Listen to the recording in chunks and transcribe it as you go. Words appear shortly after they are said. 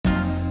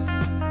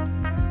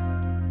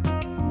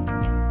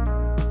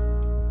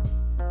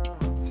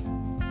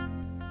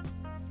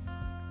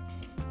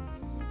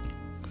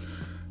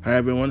Hi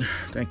everyone,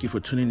 thank you for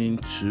tuning in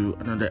to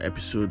another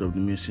episode of the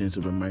Musings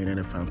of a Man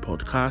United Fan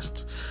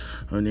podcast.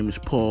 My name is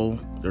Paul,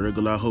 the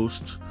regular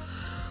host.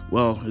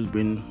 Well, it's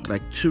been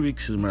like 2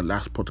 weeks since my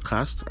last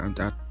podcast, and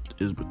that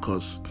is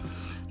because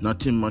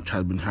nothing much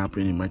has been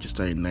happening in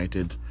Manchester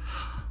United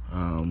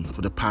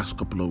for the past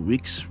couple of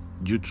weeks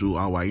due to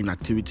our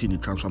inactivity in the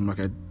transfer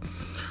market.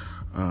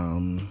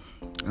 And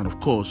of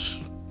course,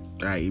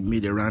 I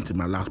made a rant in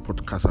my last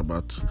podcast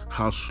about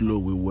how slow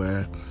we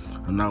were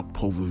and how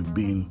poor we've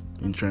been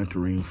in trying to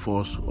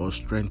reinforce or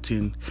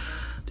strengthen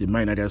the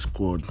Man United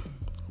squad,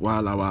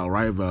 while our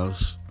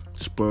rivals,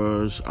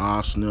 Spurs,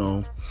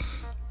 Arsenal,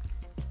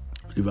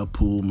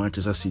 Liverpool,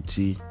 Manchester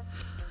City,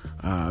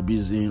 are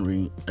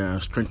busy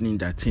strengthening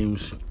their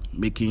teams,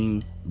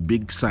 making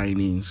big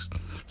signings.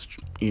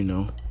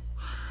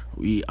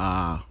 We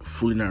are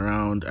fooling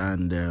around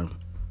and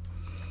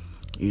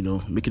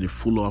making a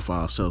fool of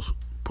ourselves,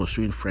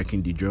 pursuing Frankie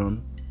de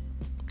Jong,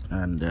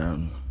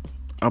 and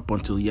up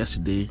until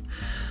yesterday,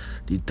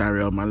 the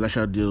Tyrell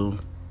Malacia deal,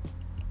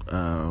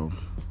 how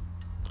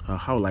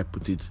will I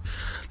put it?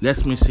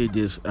 Let me say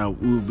this,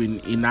 we've been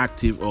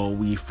inactive, or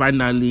we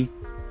finally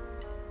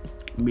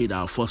made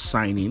our first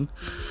signing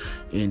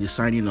in the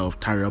signing of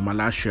Tyrell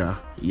Malacia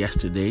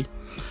yesterday.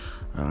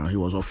 He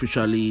was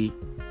officially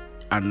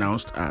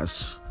announced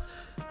as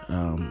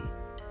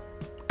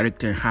Erik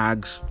ten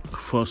Hag's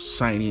first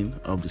signing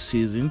of the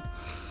season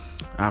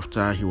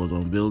after he was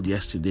unveiled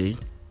yesterday.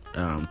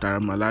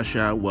 Tyrell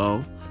Malacia,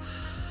 well,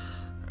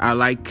 I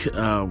like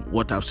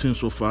what I've seen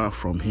so far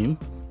from him.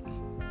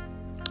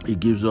 He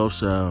gives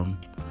us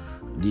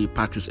the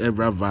Patrice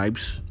Evra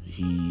vibes.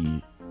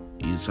 He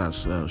is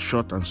as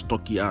short and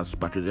stocky as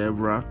Patrice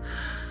Evra.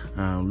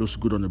 Looks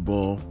good on the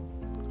ball.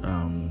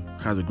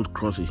 Has a good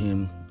cross in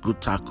him. Good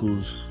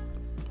tackles.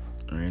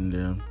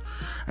 And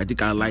I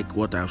think I like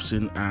what I've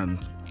seen. And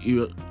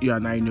you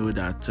and I know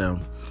that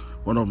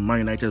one of Man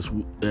United's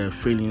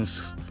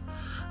failings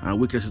and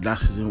weaknesses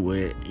last season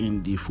were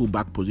in the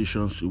full-back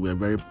positions. We were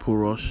very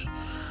porous,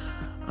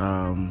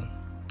 or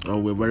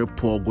we're very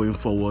poor going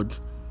forward.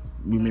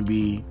 We may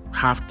be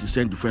half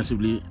decent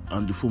defensively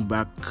on the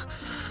full-back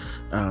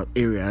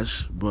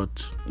areas, but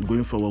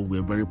going forward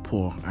we're very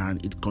poor,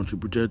 and it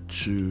contributed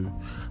to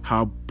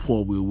how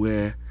poor we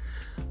were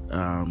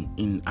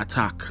in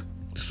attack.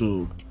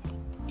 So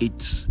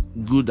it's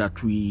good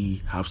that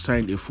we have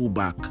signed a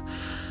full-back.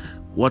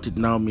 What it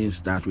now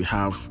means that we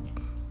have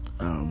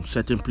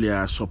certain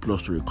players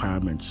surplus to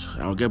requirements.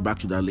 I'll get back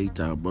to that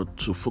later, but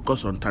to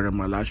focus on Tyrell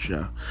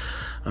Malacia,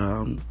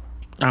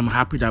 I'm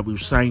happy that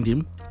we've signed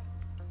him.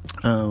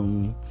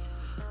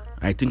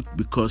 I think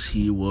because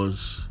he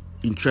was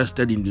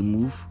interested in the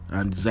move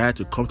and desired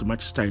to come to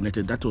Manchester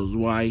United, that was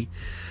why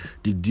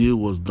the deal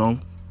was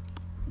done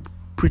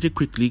pretty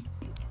quickly.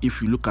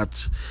 If you look at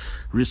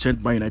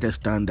recent Man United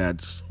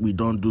standards, we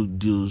don't do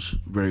deals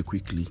very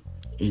quickly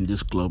in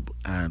this club,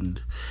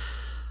 and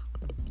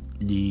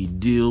the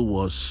deal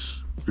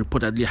was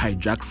reportedly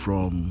hijacked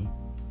from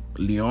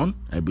Lyon,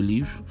 I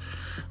believe,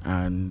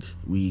 and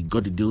we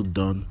got the deal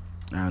done.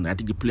 And I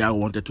think the player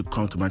wanted to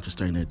come to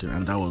Manchester United,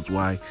 and that was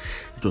why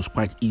it was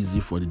quite easy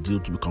for the deal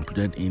to be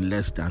completed in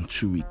less than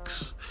 2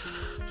 weeks.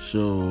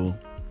 So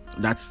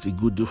that's a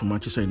good deal for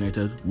Manchester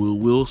United. We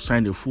will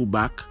sign a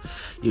fullback.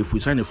 If we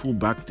sign a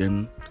fullback,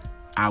 then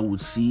I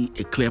would see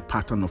a clear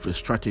pattern of a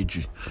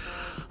strategy.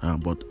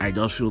 But I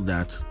just feel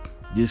that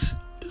this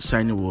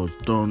signing was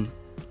done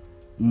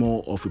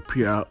more of a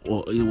PR,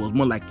 or it was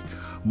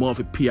more of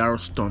a PR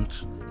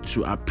stunt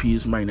to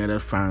appease Man United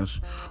fans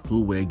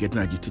who were getting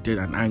agitated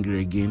and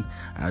angry again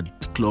at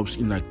the club's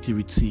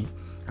inactivity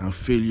and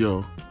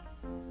failure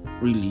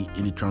really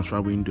in the transfer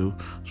window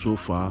so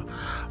far.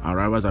 Our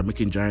rivals are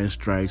making giant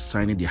strides,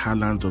 signing the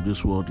Haalands of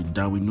this world, the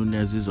Darwin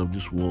Núñezes of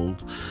this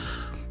world,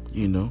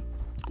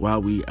 while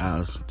we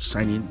are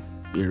signing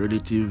a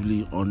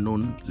relatively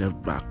unknown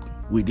left back.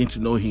 We didn't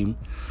know him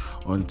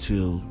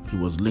until he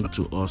was linked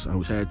to us, and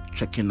we started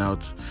checking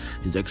out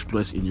his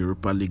exploits in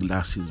Europa League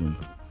last season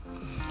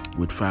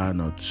with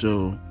Feyenoord.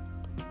 So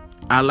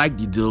I like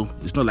the deal.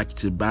 It's not like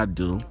it's a bad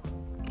deal.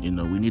 We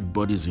need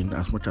bodies in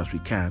as much as we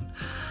can.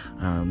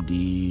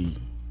 The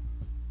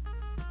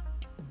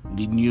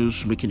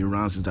news making the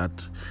rounds is that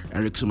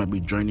Eriksen might be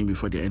joining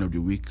before the end of the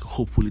week.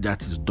 Hopefully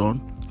that is done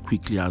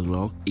quickly as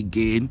well.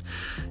 Again,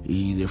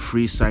 he's a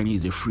free signing,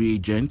 he's a free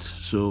agent,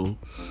 so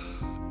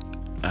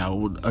I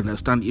would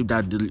understand if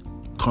that deal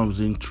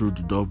comes in through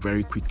the door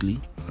very quickly.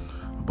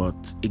 But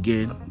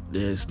again,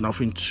 there's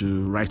nothing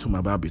to write home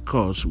about,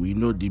 because we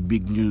know the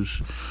big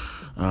news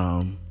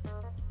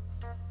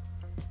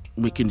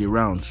making the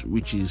rounds,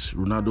 which is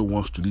Ronaldo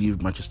wants to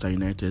leave Manchester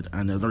United,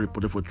 and has not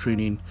reported for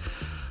training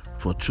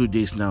for 2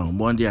 days now.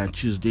 Monday and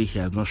Tuesday he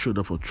has not showed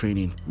up for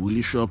training. Will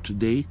he show up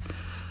today?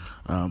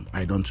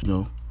 I don't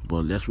know,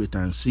 but let's wait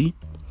and see.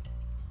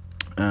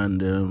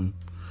 And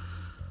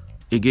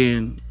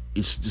again,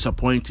 it's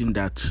disappointing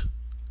that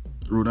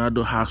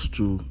Ronaldo has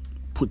to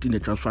put in a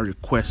transfer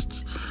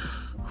request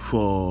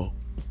for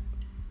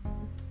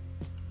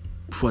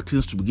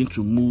things to begin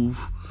to move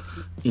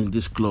in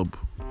this club.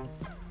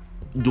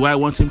 Do I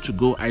want him to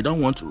go? I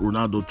don't want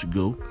Ronaldo to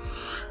go.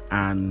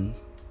 And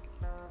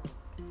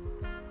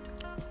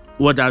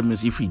what that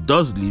means, if he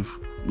does leave,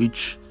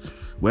 which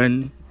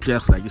when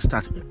players like this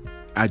start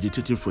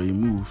agitating for a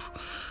move,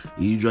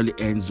 it usually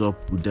ends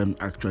up with them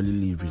actually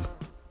leaving.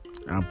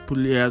 And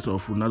players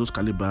of Ronaldo's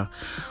caliber,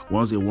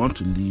 once they want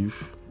to leave,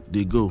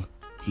 they go.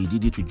 He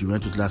did it with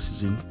Juventus last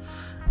season,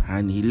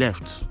 and he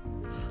left.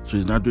 So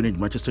he's now doing it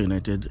with Manchester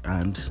United,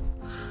 and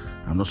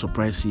I'm not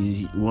surprised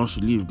he wants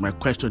to leave. My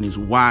question is,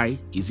 why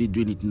is he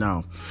doing it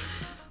now?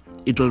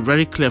 It was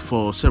very clear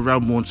for several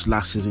months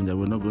last season that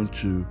we're not going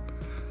to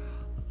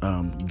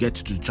get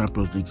to the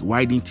Champions League.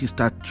 Why didn't he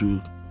start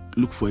to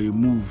look for a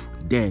move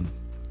then?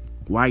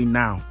 Why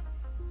now?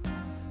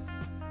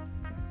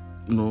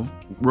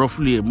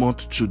 Roughly a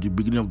month to the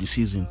beginning of the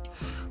season.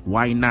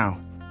 Why now?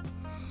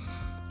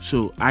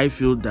 So I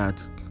feel that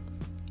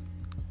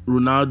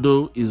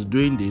Ronaldo is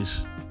doing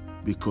this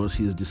because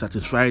he is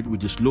dissatisfied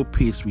with the slow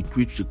pace with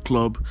which the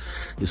club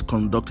is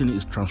conducting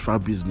its transfer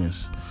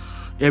business.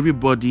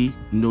 Everybody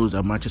knows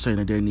that Manchester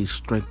United needs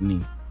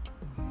strengthening.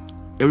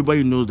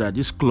 Everybody knows that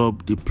this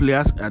club, the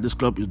players at this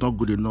club, is not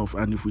good enough.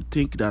 And if we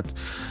think that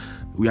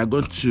we are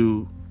going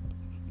to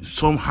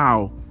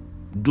somehow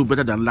do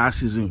better than last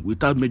season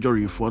without major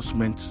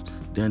reinforcements,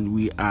 then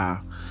we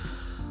are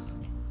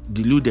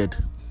deluded.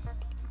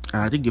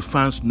 And I think the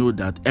fans know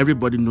that.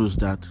 Everybody knows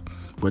that.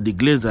 But the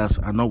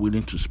Glazers are not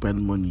willing to spend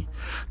money.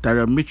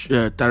 Tyrell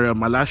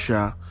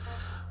Malacia,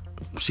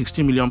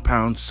 £60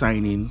 million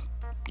signing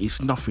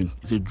is nothing.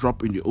 It's a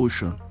drop in the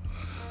ocean.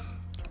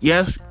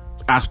 Yes,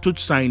 Astute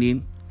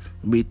signing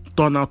may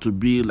turn out to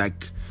be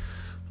like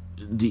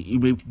it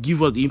may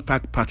give us the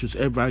impact Patrice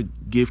ever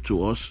gave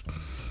to us,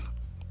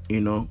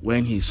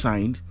 when he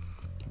signed.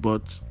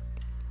 But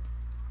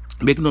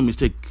make no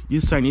mistake,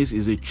 this signing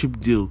is a cheap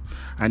deal,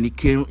 and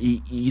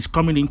he's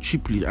coming in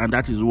cheaply, and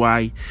that is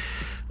why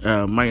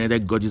Man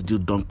United got this deal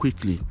done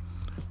quickly.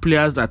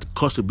 Players that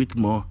cost a bit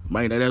more,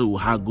 Man United will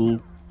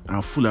haggle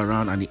and fool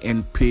around, and in the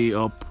end pay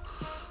up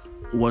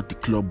what the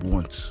club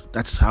wants.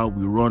 That's how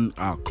we run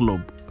our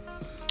club.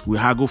 We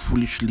haggle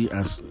foolishly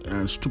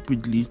and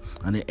stupidly,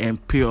 and in the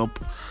end pay up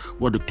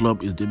what the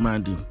club is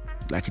demanding,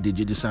 like the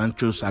Jadon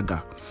Sancho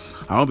saga.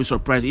 I won't be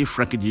surprised if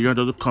Frankie de Jong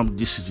doesn't come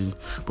this season,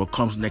 but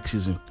comes next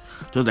season,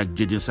 just like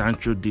Jadon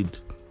Sancho did.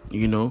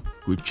 We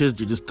chased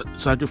Jadon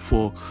Sancho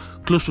for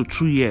close to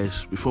 2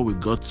 years before we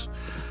got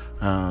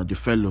the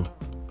fellow.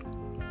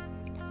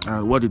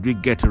 And what did we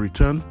get in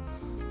return?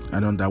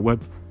 An underwhelming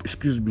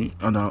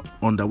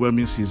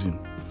season.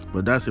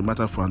 But that's a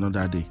matter for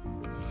another day.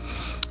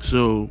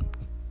 So,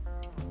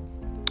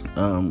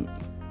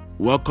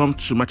 welcome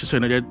to Manchester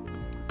United,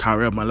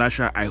 Tyrell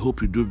Malacia. I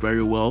hope you do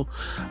very well.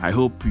 I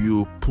hope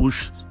you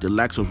push the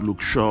likes of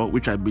Luke Shaw,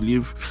 which I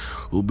believe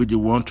will be the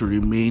one to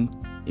remain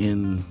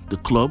in the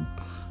club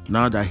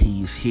now that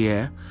he is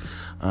here.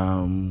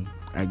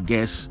 I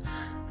guess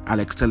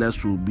Alex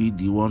Telles will be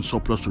the one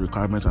surplus to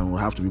requirements and will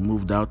have to be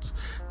moved out.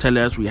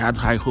 Telles, we had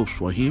high hopes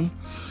for him.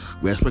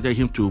 We expected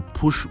him to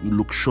push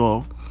Luke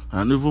Shaw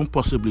and even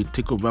possibly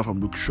take over from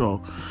Luke Shaw,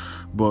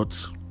 but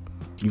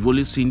you've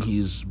only seen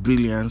his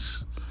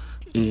brilliance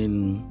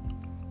in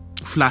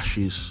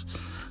flashes,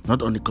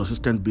 not on a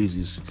consistent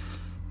basis.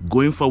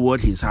 Going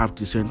forward, he's half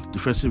decent.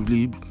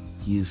 Defensively,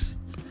 he's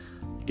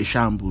a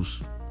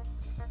shambles.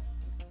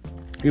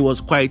 He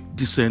was quite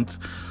decent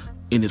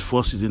in his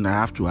first season, I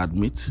have to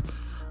admit.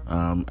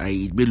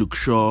 It made Luke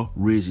Shaw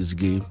raise his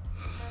game,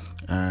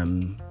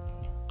 and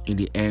in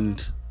the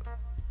end,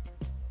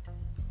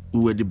 we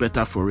were the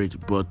better for it.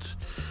 But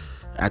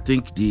I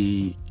think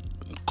the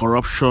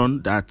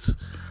corruption that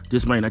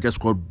this Man United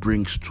squad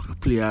brings to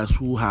players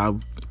who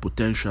have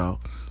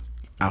potential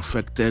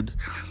affected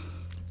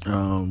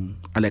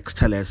Alex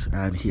Telles,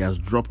 and he has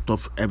dropped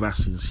off ever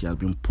since. He has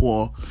been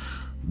poor,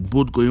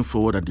 both going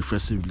forward and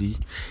defensively.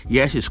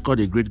 Yes, he scored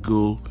a great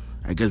goal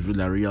against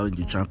Villarreal in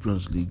the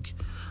Champions League,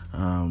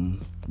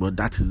 but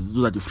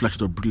those are the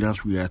flashes of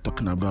brilliance we are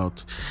talking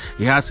about.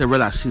 He has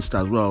several assists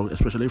as well,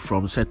 especially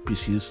from set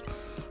pieces,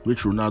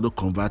 which Ronaldo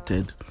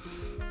converted.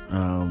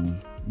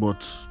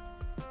 But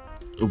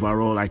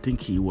overall, I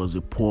think he had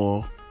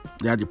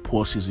a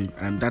poor season,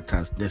 and that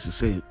has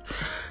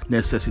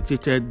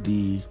necessitated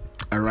the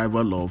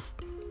arrival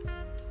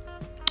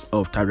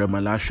of Tyrell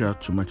Malacia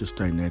to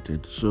Manchester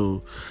United.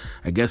 So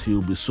I guess he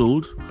will be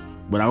sold,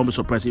 but I won't be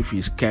surprised if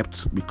he's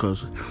kept,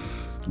 because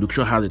Luke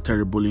Shaw has a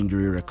terrible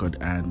injury record,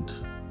 and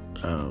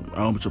I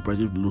won't be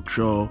surprised if Luke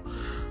Shaw,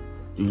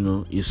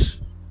 is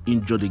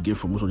injured again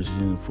for most of the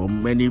season. For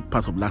many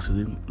parts of last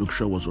season, Luke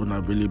Shaw was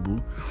unavailable,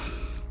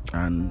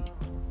 and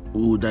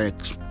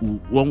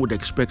one would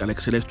expect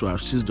Alex Telles to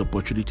have seized the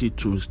opportunity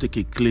to stake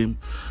a claim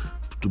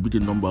to be the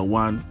number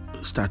one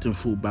starting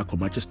fullback for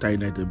Manchester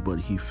United, but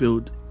he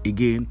failed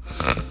again.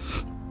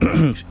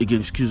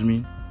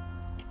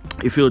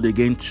 He failed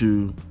again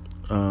to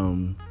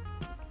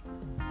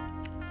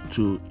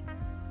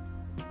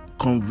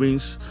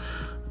convince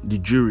the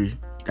jury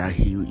that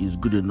he is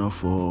good enough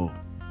for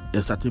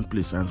a starting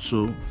place, and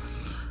so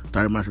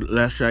Tyrell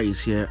Malacia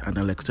is here, and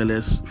Alex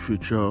Telles'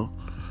 future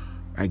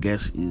I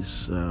guess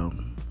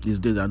his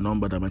days are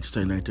numbered at Manchester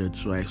United.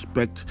 So I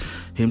expect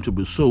him to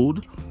be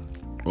sold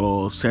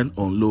or sent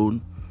on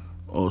loan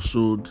or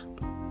sold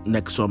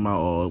next summer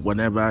or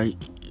whenever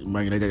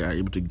Man United are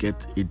able to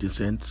get a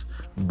decent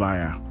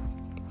buyer.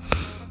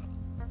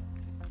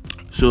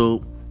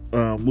 So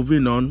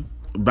moving on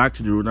back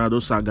to the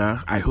Ronaldo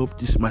saga. I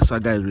hope my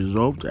saga is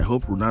resolved. I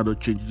hope Ronaldo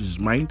changes his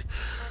mind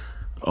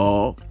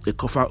or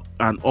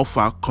an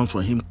offer comes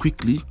for him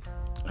quickly.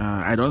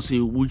 I don't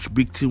see which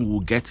big team will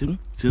get him,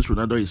 since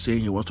Ronaldo is saying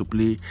he wants to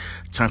play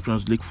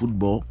Champions League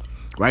football.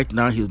 Right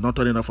now, he's not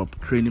turning up for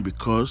training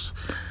because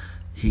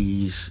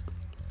he's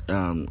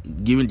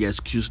giving the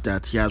excuse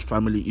that he has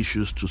family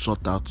issues to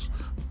sort out,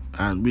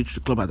 and which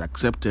the club has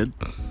accepted.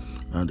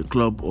 And the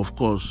club, of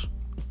course,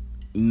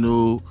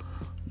 know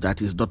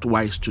that it's not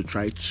wise to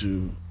try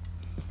to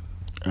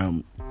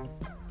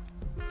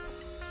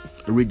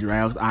read the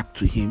riot act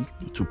to him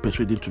to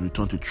persuade him to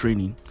return to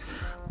training.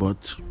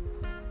 But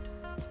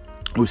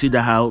we'll see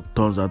that how it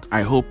turns out.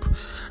 I hope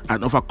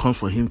an offer comes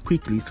for him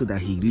quickly so that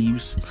he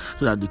leaves,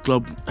 so that the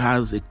club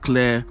has a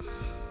clear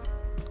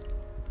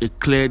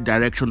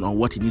direction on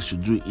what he needs to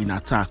do in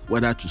attack,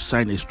 whether to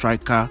sign a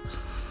striker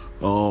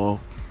or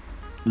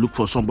look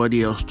for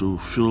somebody else to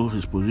fill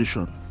his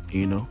position,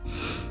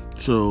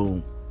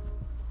 So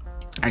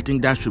I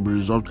think that should be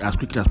resolved as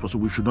quickly as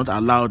possible. We should not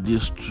allow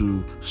this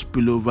to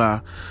spill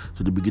over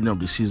to the beginning of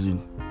the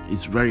season.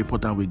 It's very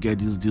important we get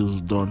these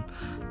deals done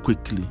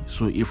quickly.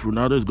 So if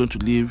Ronaldo is going to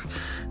leave,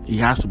 he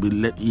has to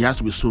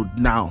be sold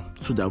now,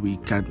 so that we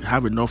can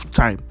have enough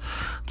time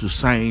to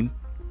sign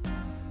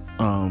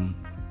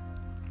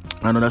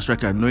another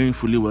striker, knowing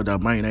fully well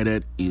that Man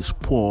United is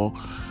poor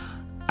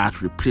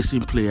at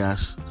replacing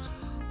players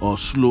or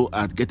slow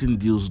at getting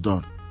deals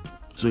done.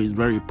 So it's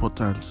very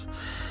important.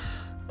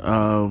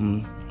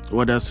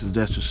 What else is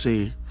there to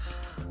say?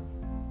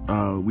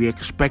 We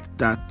expect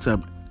that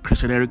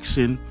Christian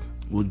Eriksen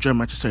will join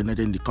Manchester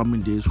United in the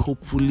coming days.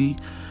 Hopefully,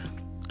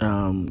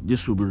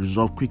 this will be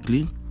resolved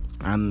quickly,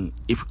 and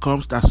if it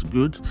comes, that's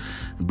good.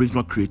 It brings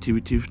more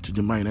creativity to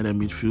the Man United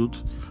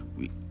midfield.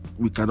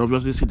 We can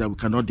obviously see that we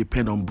cannot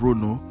depend on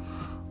Bruno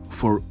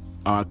for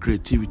our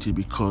creativity,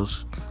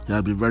 because he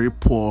has been very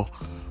poor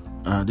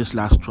this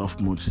last 12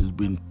 months. He's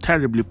been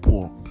terribly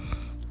poor,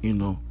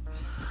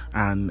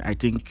 and I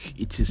think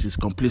it is his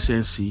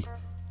complacency,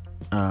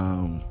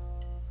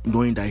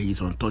 knowing that he's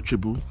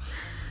untouchable.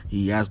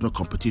 He has no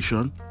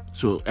competition.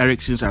 So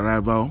Eriksen's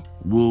arrival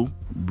will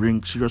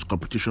bring serious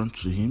competition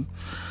to him.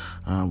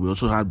 We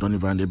also have Donny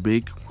van de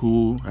Beek,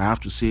 who I have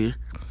to say,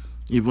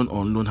 even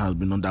on loan, has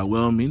been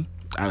underwhelming.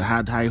 I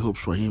had high hopes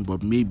for him,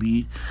 but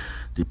maybe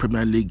the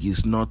Premier League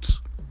is not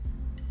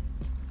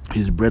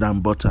his bread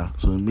and butter.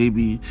 So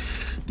maybe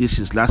this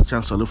is last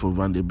chance to look for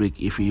Van de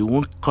Beek. If he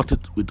won't cut it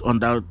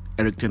under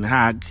Erik ten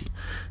Hag,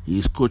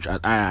 he's coach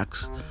at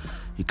Ajax,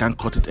 he can't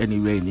cut it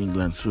anywhere in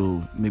England.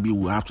 So maybe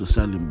we'll have to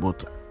sell him,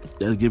 but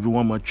let's give him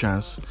one more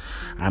chance.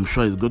 I'm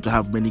sure he's going to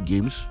have many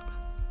games.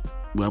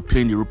 We are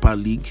playing Europa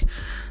League,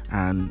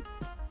 and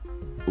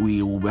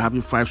we will be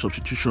having 5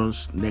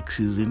 substitutions next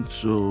season.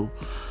 So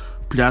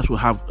players will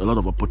have a lot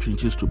of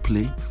opportunities to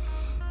play,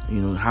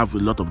 have a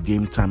lot of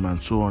game time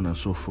and so on and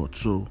so forth.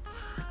 So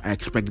I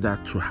expect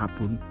that to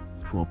happen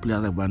for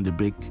players like Van de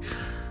Beek,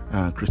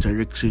 Christian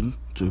Eriksen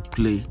to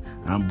play,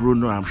 and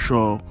Bruno. I'm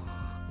sure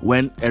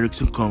when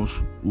Eriksen comes,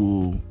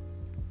 will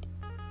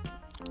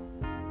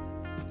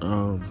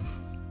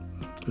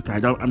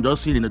I'm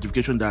just seeing the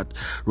notification that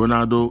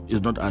Ronaldo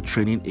is not at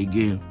training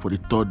again for the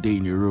 3rd day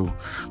in a row.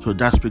 So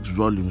that speaks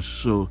volumes.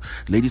 So,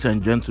 ladies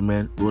and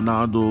gentlemen,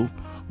 Ronaldo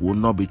will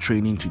not be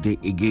training today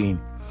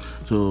again.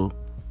 So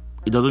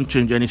it doesn't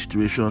change any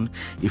situation.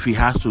 If he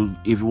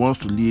wants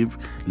to leave,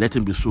 let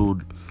him be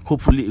sold.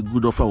 Hopefully a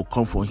good offer will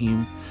come for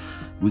him.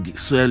 We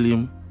sell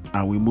him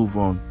and we move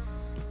on.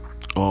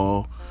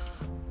 Or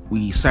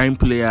we sign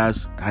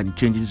players and he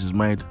changes his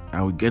mind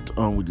and we get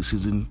on with the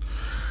season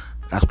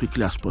as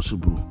quickly as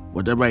possible.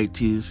 Whatever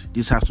it is,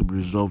 this has to be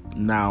resolved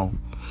now.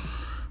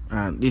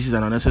 And this is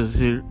an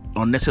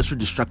unnecessary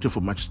distraction for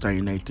Manchester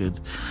United.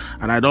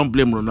 And I don't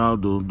blame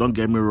Ronaldo. Don't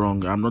get me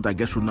wrong. I'm not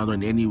against Ronaldo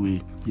in any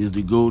way. He's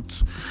the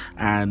GOAT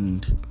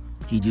and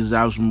he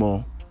deserves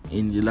more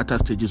in the latter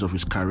stages of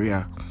his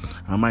career.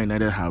 And Man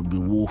United have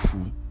been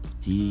woeful.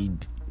 He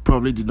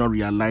probably did not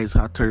realize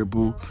how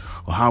terrible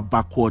or how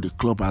backward the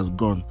club has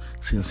gone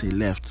since he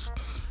left.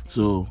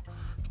 So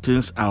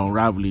things are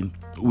unraveling.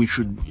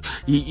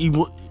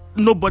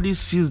 Nobody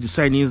sees the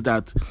signings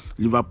that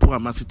Liverpool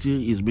and Man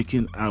City is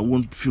making and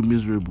won't feel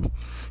miserable.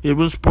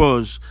 Even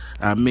Spurs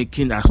are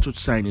making astute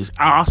signings.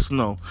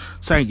 Arsenal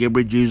signed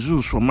Gabriel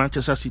Jesus from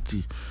Manchester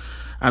City.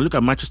 And look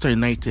at Manchester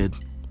United.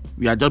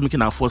 We are just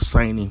making our first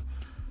signing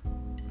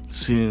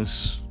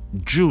since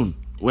June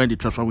when the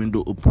transfer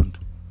window opened.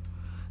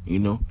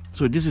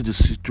 So this is the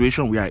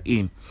situation we are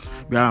in.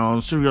 We are an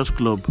unserious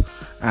club,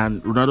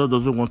 and Ronaldo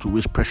doesn't want to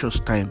waste precious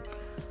time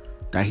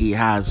that he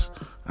has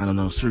and an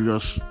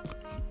unserious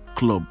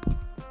club.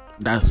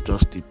 That's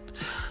just it.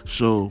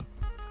 So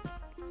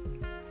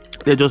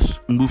Let's just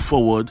move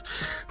forward.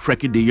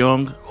 Frankie de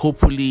Jong,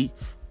 hopefully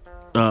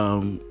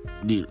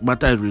the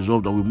matter is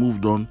resolved and we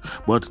moved on.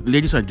 But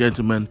ladies and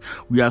gentlemen,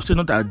 we have still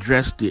not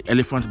addressed the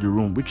elephant in the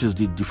room, which is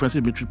the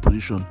defensive midfield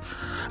position.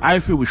 I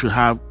feel we should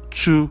have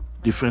 2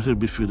 defensive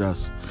midfielders.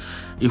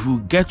 If we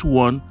get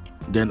one,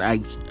 then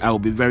I will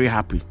be very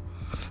happy,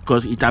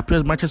 because it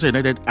appears Manchester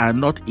United are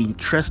not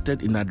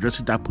interested in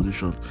addressing that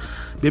position.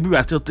 Maybe we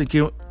are still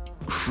thinking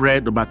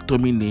Fred or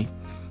McTominay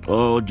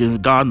or James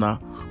Garner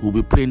will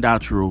be playing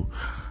that role.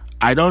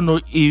 I don't know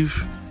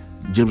if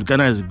James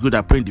Garner is good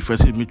at playing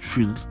defensive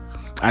midfield.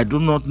 I do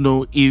not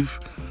know if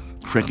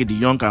Frankie de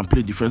Jong can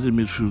play defensive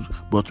midfield,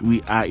 but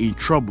we are in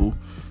trouble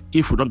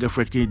if we don't get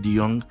Frankie de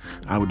Jong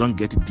and we don't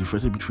get a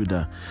defensive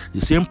midfielder.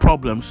 The same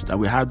problems that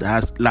we had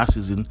last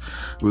season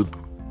will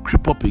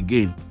creep up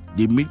again.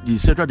 The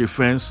central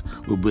defense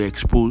will be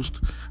exposed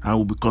and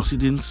will be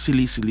conceding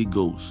silly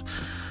goals.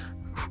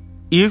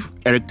 If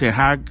Erik ten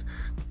Hag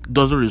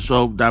doesn't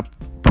resolve that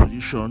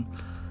position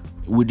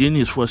within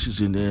his first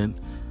season, then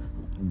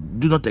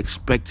do not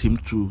expect him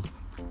to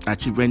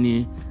achieve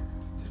any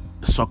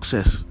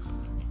success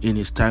in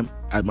his time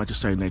at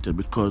Manchester United,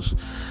 because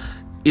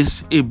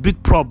it's a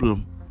big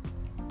problem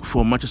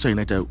for Manchester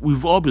United.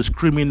 We've all been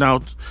screaming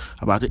out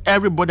about it.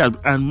 Everybody,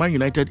 and Man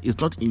United is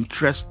not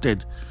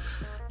interested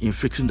in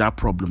fixing that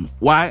problem.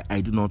 Why? I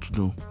do not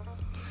know.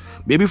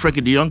 Maybe Frankie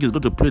de Jong is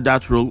going to play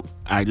that role.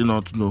 I do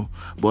not know.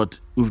 But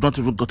we've not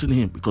even gotten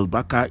him, because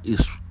Barca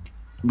is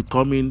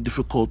becoming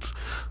difficult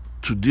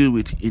to deal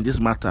with in this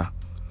matter.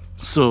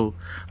 So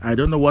I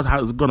don't know what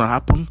is going to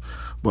happen,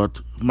 but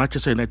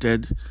Manchester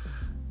United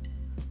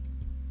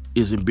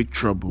is in big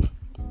trouble,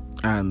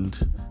 and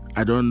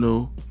I don't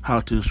know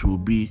how things will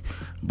be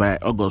by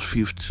August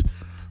 5th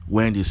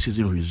when the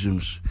season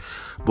resumes.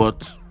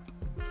 But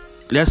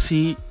let's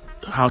see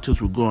how things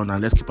will go on,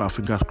 and let's keep our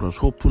fingers crossed.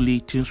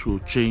 Hopefully things will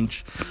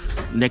change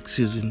next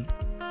season.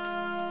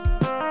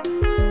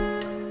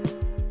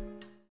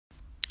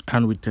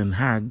 And with Ten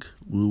Hag,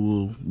 we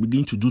will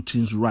begin to do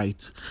things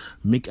right,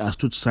 make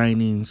astute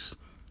signings,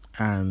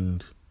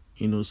 and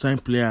sign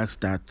players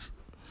that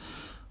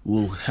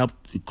will help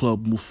the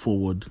club move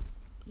forward.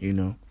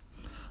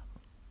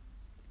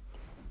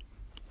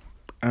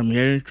 I'm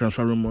hearing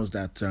transfer rumors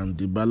that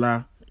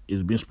Dybala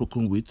is being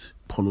spoken with.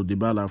 Paulo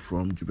Dybala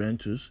from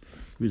Juventus,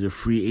 who is a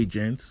free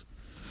agent.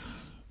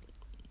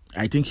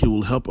 I think he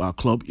will help our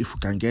club if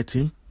we can get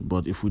him,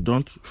 but if we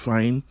don't,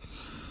 fine.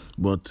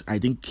 But I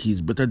think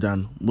he's better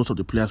than most of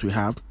the players we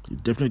have.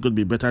 He's definitely going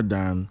to be better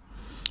than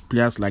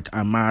players like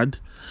Ahmad.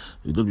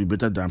 He's going to be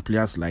better than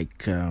players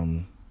like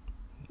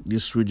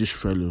this Swedish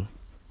fellow,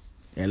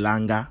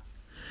 Elanga.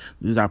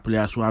 These are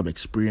players who have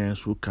experience,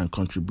 who can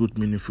contribute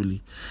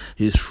meaningfully.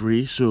 He's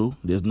free, so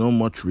there's no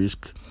much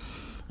risk.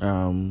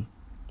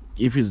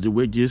 If it's the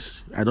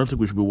wages, I don't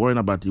think we should be worrying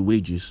about the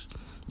wages.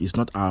 It's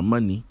not our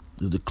money,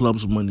 it's the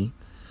club's money.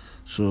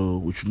 So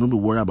we should not be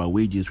worried about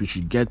wages. We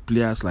should get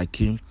players like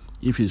him.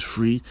 If he's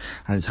free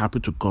and he's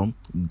happy to come,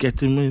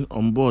 get him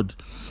on board.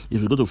 If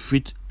he's going to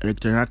fit Erik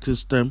ten Hag's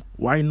system,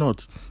 why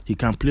not? He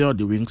can play on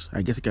the wings.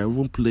 I guess he can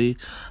even play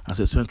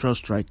as a central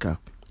striker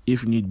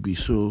if need be.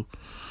 So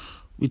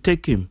we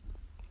take him.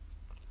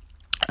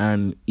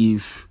 And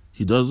if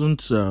he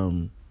doesn't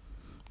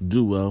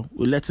do well,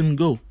 we let him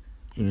go.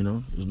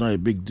 It's not a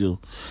big deal.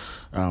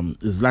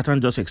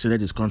 Zlatan just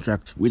extended his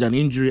contract with an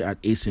injury at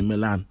AC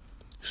Milan.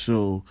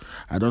 So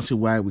I don't see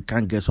why we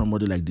can't get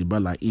somebody like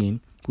Dybala in,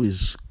 who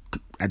is,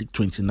 I think,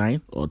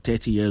 29 or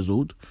 30 years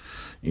old.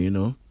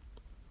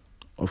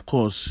 Of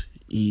course,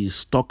 his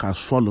stock has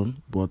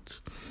fallen, but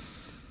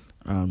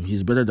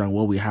he's better than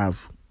what we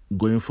have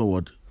going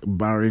forward,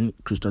 barring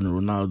Cristiano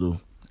Ronaldo,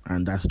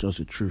 and that's just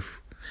the truth.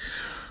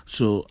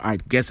 So I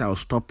guess I'll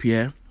stop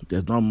here.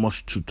 There's not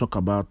much to talk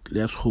about.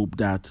 Let's hope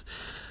that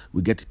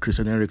we get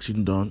Christian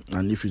Eriksen done,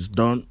 and if it's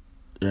done,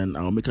 then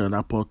I'll make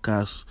another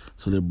podcast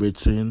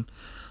celebrating,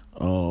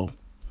 or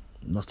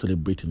not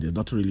celebrating. There's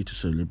nothing really to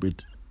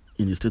celebrate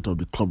in the state of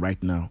the club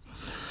right now.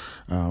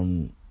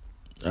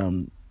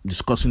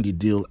 Discussing the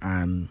deal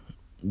and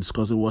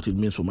discussing what it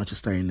means for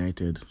Manchester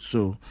United.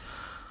 So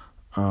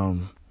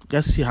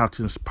let's see how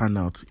things pan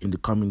out in the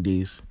coming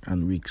days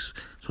and weeks.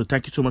 So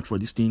thank you so much for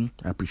listening.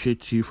 I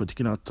appreciate you for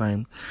taking out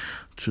time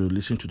to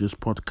listen to this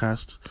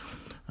podcast.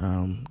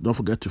 Don't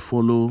forget to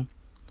follow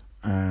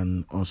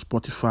and on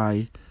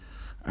Spotify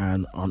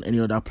and on any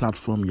other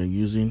platform you're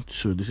using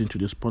to listen to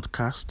this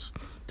podcast.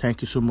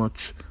 Thank you so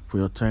much for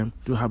your time.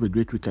 Do have a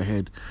great week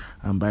ahead,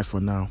 and bye for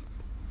now.